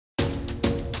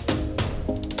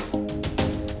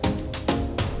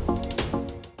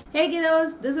Hey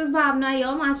kiddos, this is Bhavna,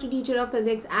 your master teacher of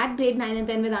physics at grade 9 and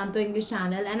 10 Vedantu English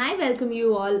channel, and I welcome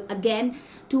you all again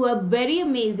to a very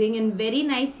amazing and very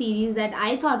nice series that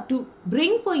I thought to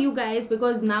bring for you guys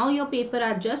because now your paper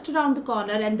are just around the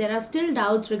corner and there are still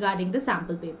doubts regarding the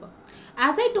sample paper.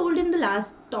 As I told in the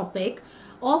last topic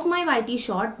of my YT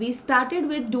short, we started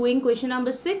with doing question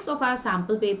number 6 of our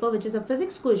sample paper, which is a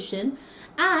physics question,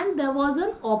 and there was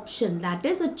an option, that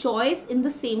is a choice in the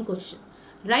same question.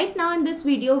 Right now in this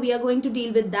video we are going to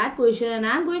deal with that question, and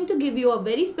I am going to give you a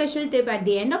very special tip at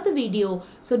the end of the video.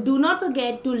 So do not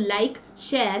forget to like,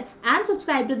 share and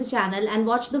subscribe to the channel and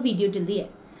watch the video till the end.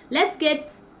 Let's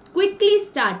get quickly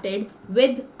started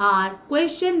with our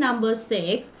question number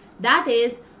 6, that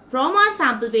is from our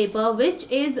sample paper, which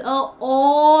is a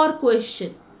OR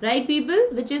question. Right people,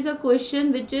 which is a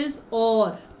question which is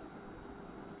OR.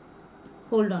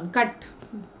 Hold on, cut.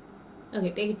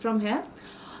 Okay, take it from here.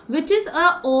 Which is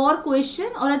a OR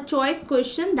question or a choice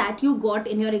question that you got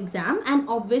in your exam, and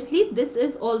obviously this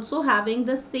is also having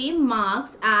the same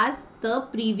marks as the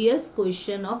previous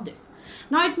question of this.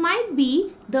 Now it might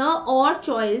be the OR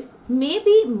choice may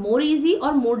be more easy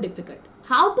or more difficult.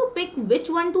 How to pick which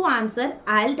one to answer,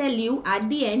 I'll tell you at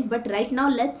the end, but right now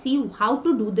let's see how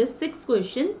to do this sixth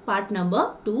question, part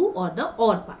number 2 or the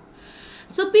OR part.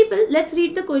 So people, let's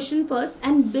read the question first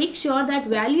and make sure that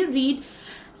while you read,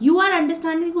 you are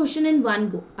understanding the question in one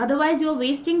go. Otherwise, you are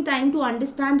wasting time to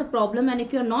understand the problem, and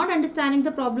if you are not understanding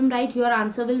the problem right, your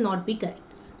answer will not be correct.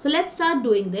 So let's start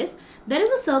doing this. There is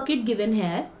a circuit given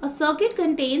here. A circuit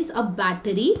contains a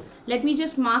battery. Let me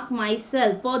just mark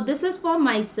myself. This is for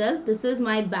myself. This is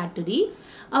my battery.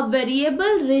 A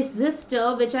variable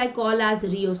resistor, which I call as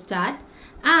rheostat,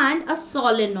 and a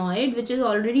solenoid, which is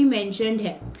already mentioned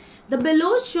here. The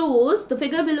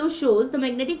figure below shows the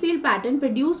magnetic field pattern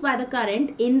produced by the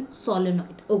current in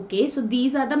solenoid. Okay, so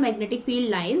these are the magnetic field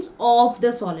lines of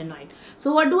the solenoid.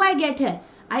 So what do I get here?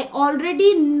 I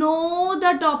already know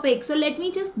the topic. So let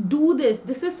me just do this.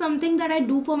 This is something that I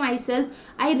do for myself.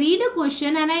 I read a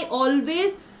question and I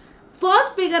always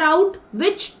first figure out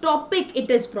which topic it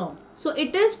is from. So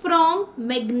it is from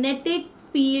magnetic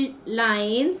field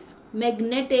lines.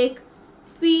 Magnetic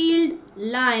field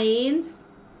lines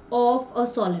of a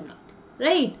solenoid,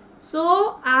 right?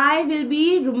 So I will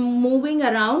be moving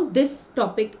around this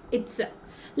topic itself.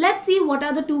 Let's see what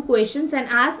are the two questions, and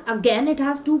as again it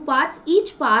has two parts,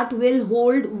 each part will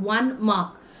hold 1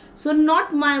 mark. So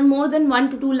not more than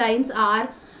 1 to 2 lines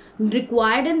are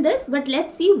required in this, but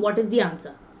let's see what is the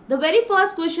answer. The very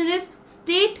first question is,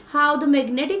 state how the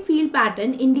magnetic field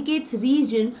pattern indicates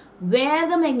region where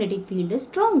the magnetic field is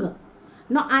stronger.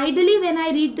 Now ideally when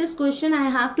I read this question, I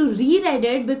have to reread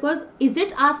it because is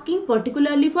it asking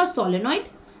particularly for solenoid?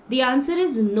 The answer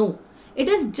is no. It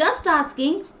is just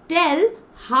asking tell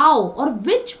how or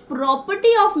which property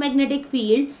of magnetic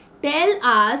field tell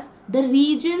us the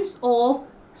regions of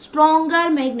stronger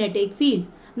magnetic field.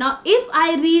 Now if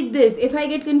I read this, if I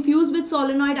get confused with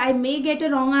solenoid, I may get a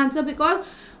wrong answer because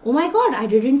oh my god, I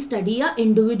didn't study a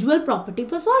individual property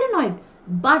for solenoid.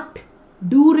 But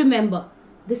do remember,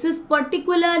 this is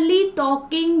particularly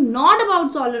talking not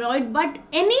about solenoid but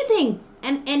anything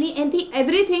and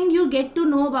everything you get to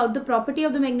know about the property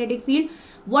of the magnetic field.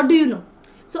 What do you know?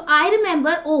 So I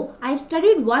remember, oh, I've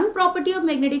studied one property of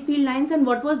magnetic field lines, and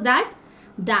what was that?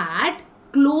 That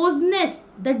closeness,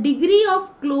 the degree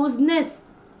of closeness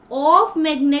of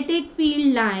magnetic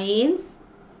field lines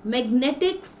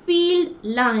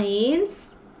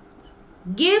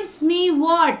gives me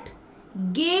what?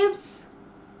 Gives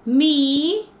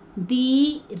me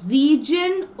the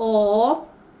region of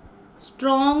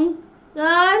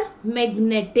stronger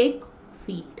magnetic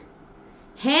field.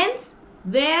 Hence,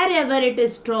 wherever it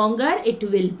is stronger, it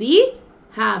will be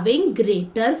having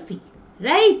greater field,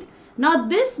 right? Now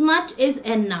this much is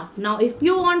enough. Now if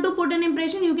you want to put an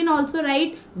impression, you can also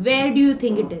write where do you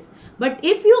think it is. But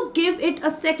if you give it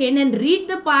a second and read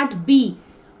the part B,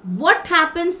 what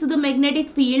happens to the magnetic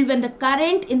field when the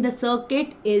current in the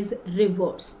circuit is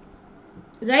reversed,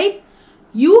 right?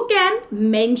 You can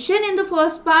mention in the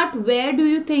first part where do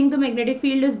you think the magnetic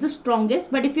field is the strongest,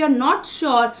 but if you are not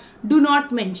sure, do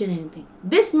not mention anything.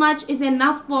 This much is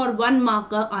enough for 1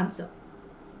 marker answer.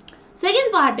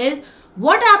 Second part is,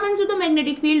 what happens to the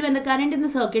magnetic field when the current in the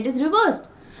circuit is reversed?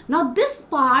 Now this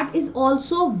part is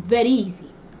also very easy.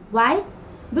 Why?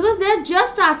 Because they are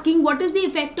just asking what is the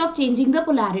effect of changing the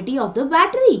polarity of the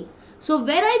battery. So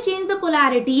when I change the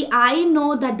polarity, I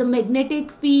know that the magnetic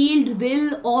field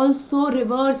will also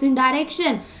reverse in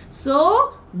direction.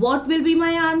 So what will be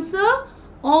my answer?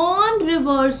 On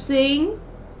reversing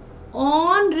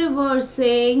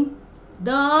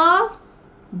the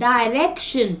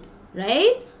direction,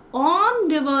 right? On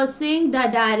reversing the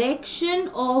direction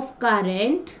of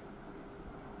current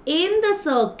in the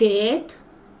circuit,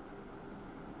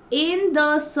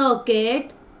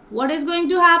 what is going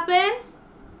to happen?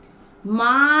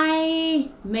 My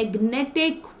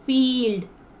magnetic field,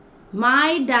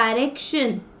 my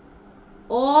direction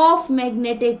of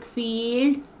magnetic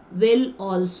field will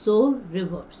also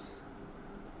reverse.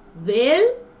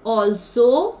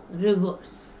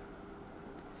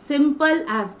 Simple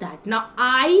as that. Now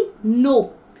I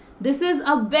know this is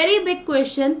a very big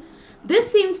question.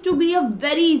 This seems to be a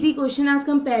very easy question as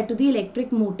compared to the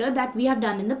electric motor that we have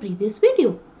done in the previous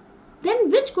video.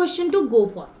 Then which question to go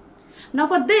for? Now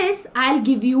for this, I'll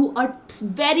give you a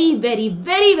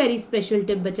very special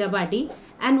tip, bacha party.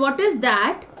 And what is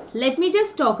that? Let me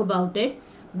just talk about it.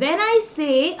 When I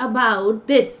say about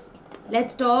this,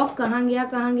 let's talk. Kahan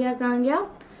gaya?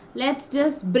 Let's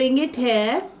just bring it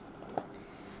here.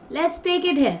 Let's take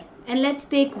it here and let's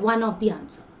take one of the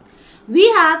answer. We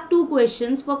have two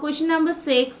questions for question number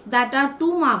 6 that are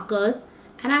 2 markers,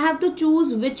 and I have to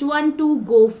choose which one to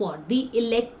go for, the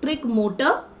electric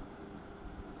motor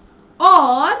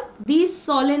or the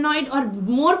solenoid, or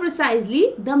more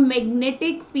precisely the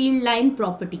magnetic field line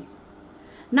properties.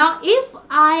 Now if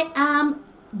I am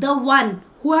the one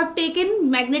who have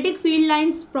taken magnetic field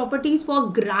lines properties for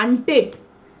granted,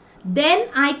 then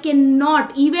I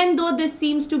cannot, even though this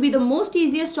seems to be the most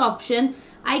easiest option,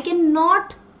 I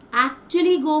cannot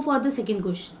actually go for the second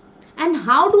question. And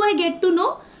how do I get to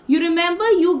know? You remember,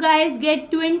 you guys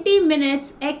get 20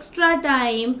 minutes extra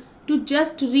time to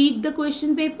just read the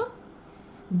question paper.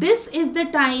 This is the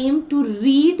time to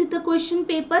read the question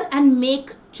paper and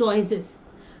make choices.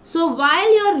 So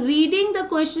while you're reading the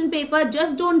question paper,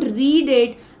 just don't read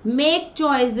it, make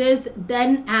choices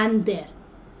then and there.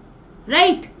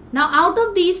 Right? Now out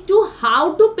of these two,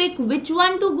 how to pick which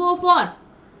one to go for?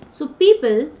 So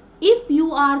people, if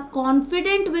you are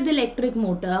confident with electric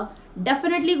motor,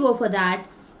 definitely go for that.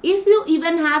 If you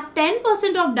even have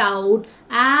 10% of doubt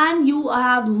and you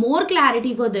have more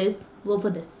clarity for this, go for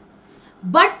this.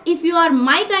 But if you are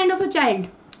my kind of a child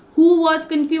who was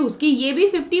confused कि ये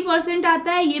भी 50%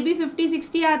 आता है, ये भी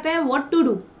 50-60 आता है, what to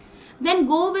do? Then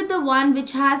go with the one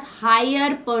which has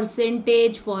higher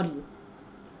percentage for you.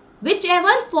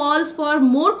 Whichever falls for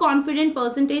more confident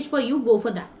percentage for you, go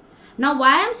for that. Now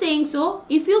why I'm saying so,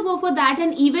 if you go for that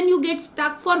and even you get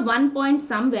stuck for 1 point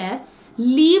somewhere,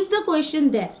 leave the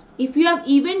question there. If you have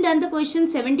even done the question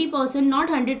 70%, not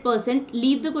 100%,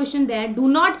 leave the question there. Do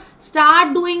not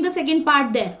start doing the second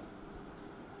part there.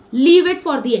 Leave it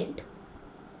for the end.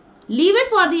 Leave it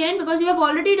for the end because you have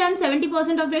already done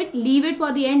 70% of it. Leave it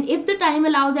for the end. If the time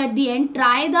allows at the end,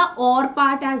 try the or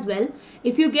part as well.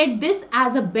 If you get this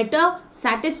as a better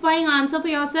satisfying answer for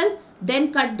yourself,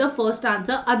 then cut the first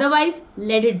answer. Otherwise,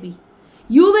 let it be.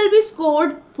 You will be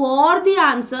scored for the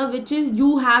answer which is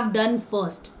you have done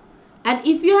first. And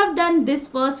if you have done this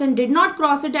first and did not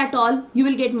cross it at all, you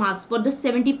will get marks for the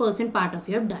 70% part of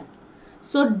you have done.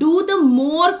 So do the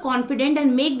more confident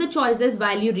and make the choices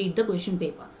while you read the question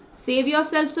paper. Save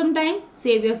yourself some time,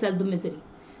 save yourself the misery.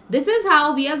 This is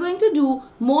how we are going to do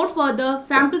more further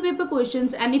sample paper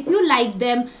questions, and if you like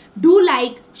them, do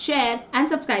like, share and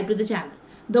subscribe to the channel.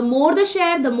 The more the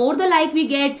share, the more the like we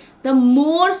get, the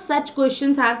more such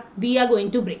questions we are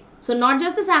going to bring. So not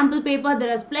just the sample paper,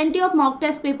 there is plenty of mock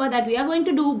test paper that we are going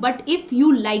to do, but if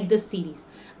you like this series,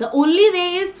 the only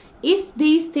way is if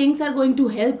these things are going to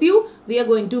help you, we are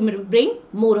going to bring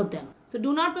more of them. So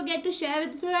do not forget to share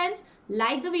with friends,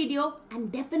 like the video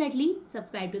and definitely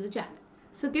subscribe to the channel.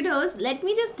 So kiddos, let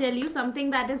me just tell you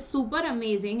something that is super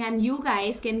amazing and you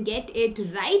guys can get it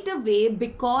right away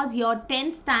because your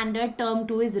 10th standard term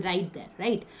 2 is right there,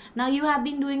 right? Now you have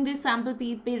been doing this sample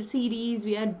paper series,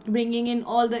 we are bringing in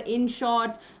all the in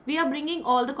shorts, we are bringing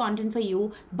all the content for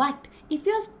you. But if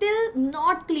you're still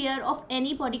not clear of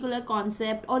any particular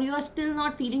concept or you are still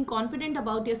not feeling confident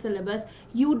about your syllabus,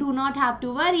 you do not have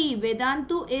to worry.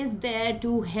 Vedantu is there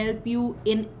to help you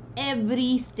in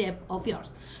every step of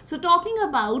yours. So talking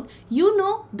about,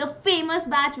 the famous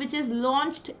batch which is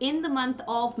launched in the month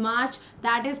of March,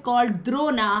 that is called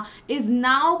Drona, is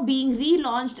now being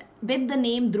relaunched with the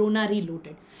name Drona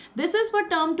Reloaded. This is for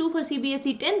term 2 for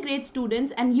CBSE 10th grade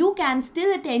students and you can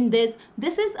still attend this.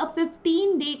 This is a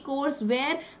 15-day course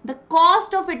where the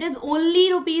cost of it is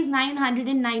only rupees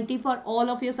 990 for all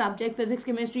of your subjects: physics,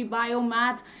 chemistry, bio,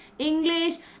 maths,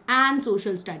 English and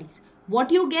social studies.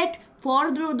 What you get?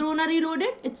 For Drona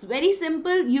Reloaded, it's very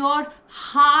simple. Your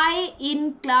high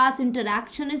in-class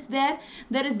interaction is there.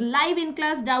 There is live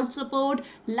in-class doubt support,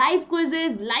 live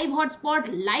quizzes, live hotspot,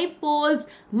 live polls,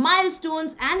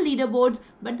 milestones and leaderboards.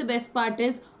 But the best part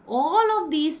is all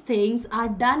of these things are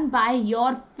done by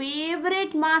your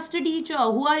favorite master teacher.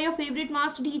 Who are your favorite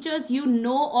master teachers? You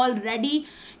know already.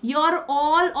 Your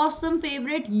all awesome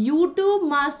favorite YouTube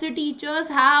master teachers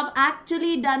have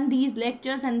actually done these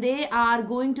lectures, and they are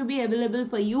going to be available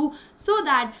for you so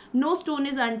that no stone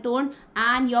is unturned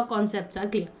and your concepts are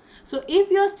clear. So if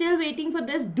you're still waiting for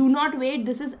this, do not wait.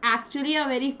 This is actually a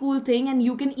very cool thing, and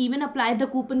you can even apply the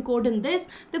coupon code in this.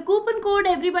 The coupon code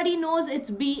everybody knows, it's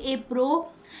BA Pro.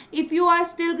 If you are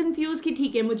still confused कि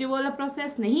ठीक है मुझे वो वाला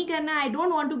process नहीं करना, I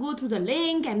don't want to go through the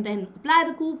link and then apply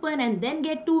the coupon and then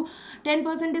get to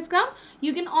 10% discount,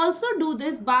 you can also do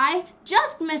this by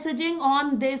just messaging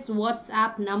on this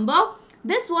WhatsApp number.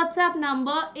 This WhatsApp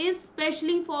number is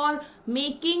specially for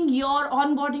making your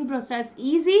onboarding process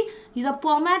easy. The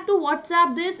format to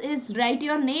WhatsApp this is write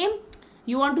your name,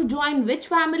 you want to join which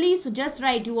family, so just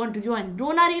write you want to join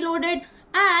Drona Reloaded,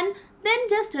 and then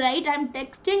just write I'm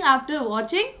texting after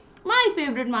watching my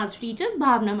favorite master teachers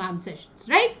Bhawna Mam sessions,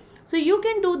 right? So you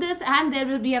can do this and there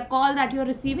will be a call that you're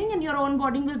receiving and your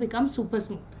onboarding will become super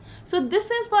smooth. So this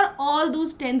is for all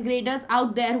those 10th graders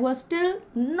out there who are still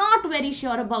not very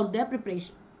sure about their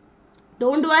preparation.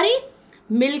 Don't worry,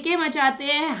 milke machate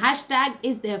hain, hashtag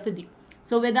is there for you.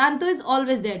 So Vedantu is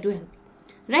always there to help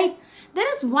you, right? There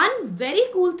is one very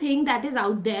cool thing that is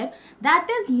out there that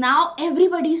is now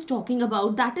everybody is talking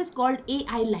about, that is called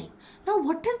AI Live. Now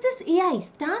what does this AI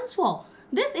stands for?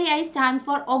 This AI stands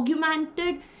for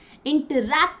Augmented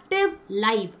Interactive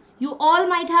Live. You all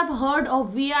might have heard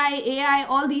of VI, AI,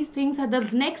 all these things are the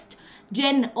next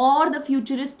gen or the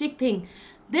futuristic thing.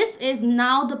 This is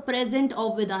now the present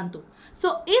of Vedantu.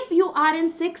 So if you are in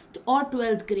 6th or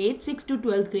 12th grade, 6th to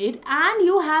 12th grade, and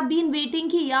you have been waiting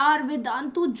ki yaar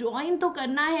Vedantu join to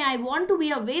karna hai, I want to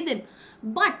be a Vedan,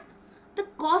 but the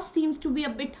cost seems to be a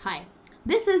bit high.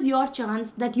 This is your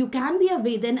chance that you can be a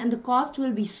Vedan and the cost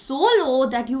will be so low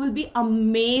that you will be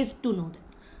amazed to know that.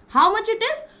 How much it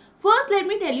is? First, let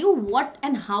me tell you what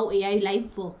and how AI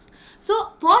Live works.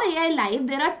 So for AI Live,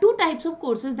 there are two types of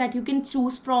courses that you can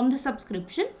choose from the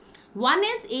subscription. One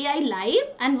is AI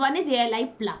Live and one is AI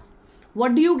Live Plus.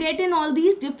 What do you get in all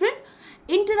these different?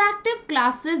 Interactive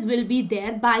classes will be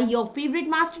there by your favorite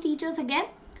master teachers again.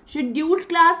 Scheduled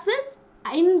classes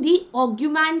in the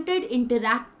augmented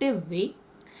interactive way.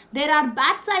 There are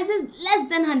batch sizes less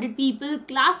than 100 people.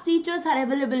 Class teachers are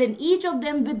available in each of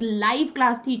them with live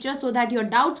class teachers so that your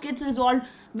doubts gets resolved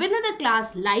within the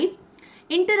class live.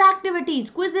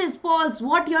 Interactivities, quizzes, polls,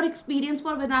 what your experience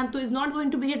for Vedantu is not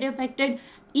going to be affected,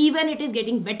 even it is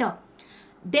getting better.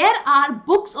 There are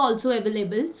books also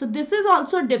available. So this is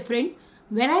also different.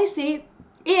 When I say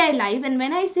AI Live and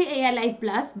when I say AI Live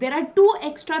Plus, there are two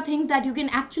extra things that you can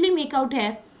actually make out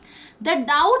here. The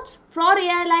doubts for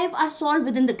AI Live are solved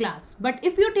within the class. But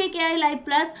if you take AI Live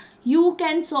Plus, you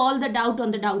can solve the doubt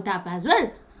on the Doubt app as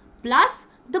well. Plus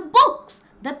the books,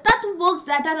 the Tattva books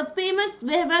that are the famous,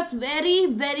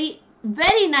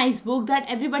 very nice book that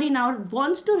everybody now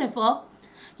wants to refer.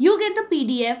 You get the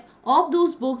PDF of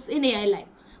those books in AI Live.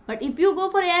 But if you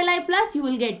go for AI Live Plus, you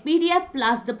will get PDF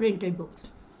plus the printed books.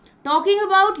 Talking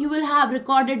about, you will have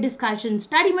recorded discussion,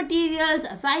 study materials,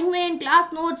 assignment,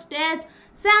 class notes, tests,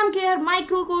 Sam Care,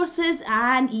 micro courses,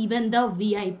 and even the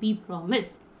VIP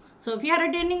promise. So if you are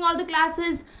attending all the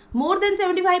classes more than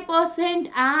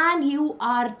 75% and you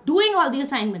are doing all the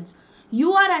assignments,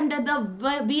 you are under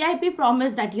the VIP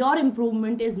promise that your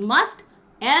improvement is must,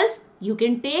 else you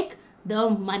can take the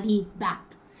money back.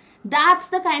 That's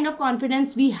the kind of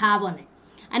confidence we have on it.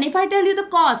 And if I tell you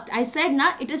the cost, I said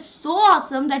na, it is so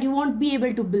awesome that you won't be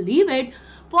able to believe it.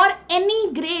 For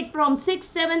any grade from 6th,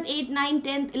 7th, 8th, 9th,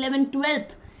 10th, 11th,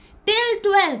 12th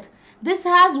till 12th, this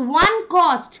has one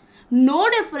cost, no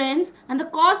difference, and the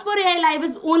cost for AI Live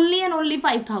is only and only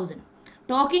 5,000.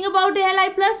 Talking about AI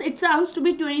Live Plus, it sounds to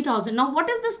be 20,000. Now what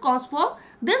is this cost for?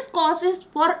 This cost is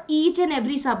for each and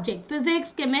every subject: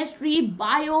 physics, chemistry,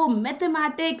 bio,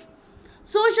 mathematics,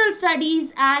 social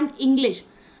studies and English.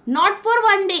 Not for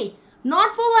one day,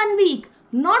 not for 1 week,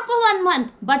 not for 1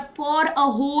 month, but for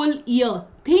a whole year.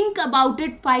 Think about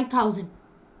it, 5,000.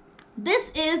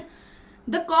 This is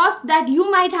the cost that you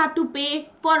might have to pay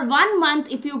for 1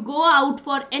 month if you go out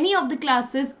for any of the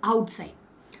classes outside.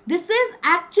 This is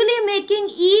actually making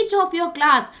each of your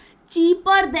class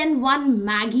cheaper than one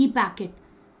Maggie packet.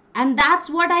 And that's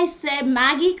what I said,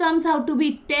 Maggie comes out to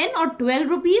be 10 or 12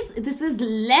 rupees. This is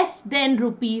less than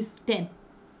rupees 10.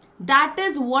 That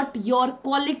is what your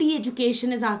quality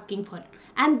education is asking for.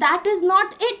 And that is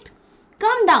not it.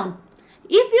 Calm down.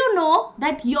 If you know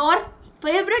that your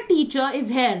favorite teacher is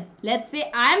here, let's say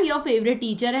I am your favorite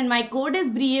teacher and my code is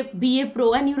BA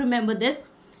Pro, and you remember this,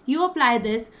 you apply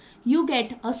this, you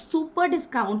get a super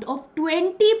discount of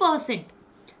 20%.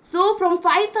 So from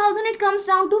 5,000 it comes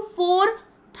down to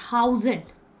 4,000.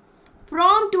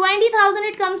 From 20,000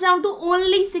 it comes down to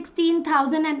only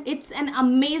 16,000, and it's an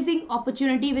amazing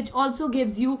opportunity which also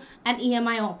gives you an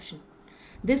EMI option.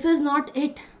 This is not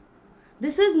it.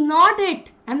 This is not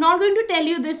it. I'm not going to tell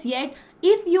you this yet.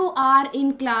 If you are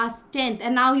in class 10th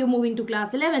and now you're moving to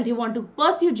class 11th, you want to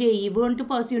pursue JEE, you want to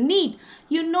pursue NEET,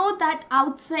 you know that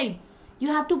outside you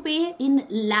have to pay in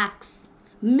lakhs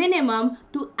minimum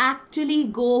to actually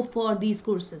go for these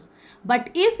courses. But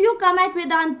if you come at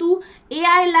Vedantu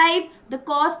AI Live, the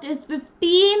cost is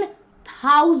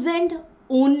 15,000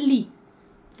 only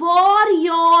for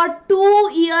your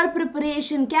 2-year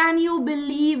preparation. Can you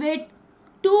believe it?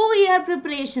 2-year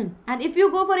preparation. And if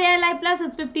you go for AI Live Plus,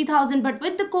 it's 50,000. But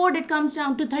with the code, it comes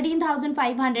down to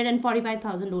 13,500 and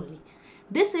 45,000 only.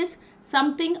 This is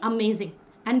something amazing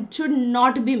and should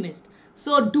not be missed.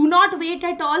 So do not wait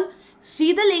at all.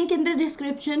 See the link in the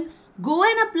description. Go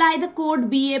and apply the code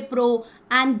BA Pro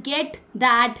and get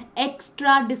that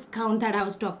extra discount that I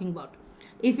was talking about.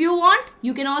 If you want,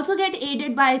 you can also get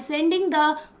aided by sending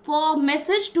the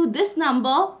message to this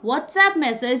number, WhatsApp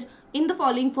message, in the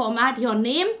following format: your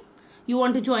name, you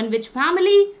want to join which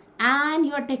family, and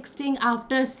you're texting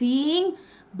after seeing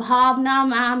Bhawna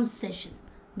Mam's session.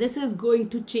 This is going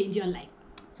to change your life.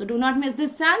 So do not miss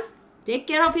this chance. Take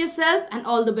care of yourself and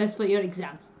all the best for your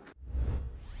exams.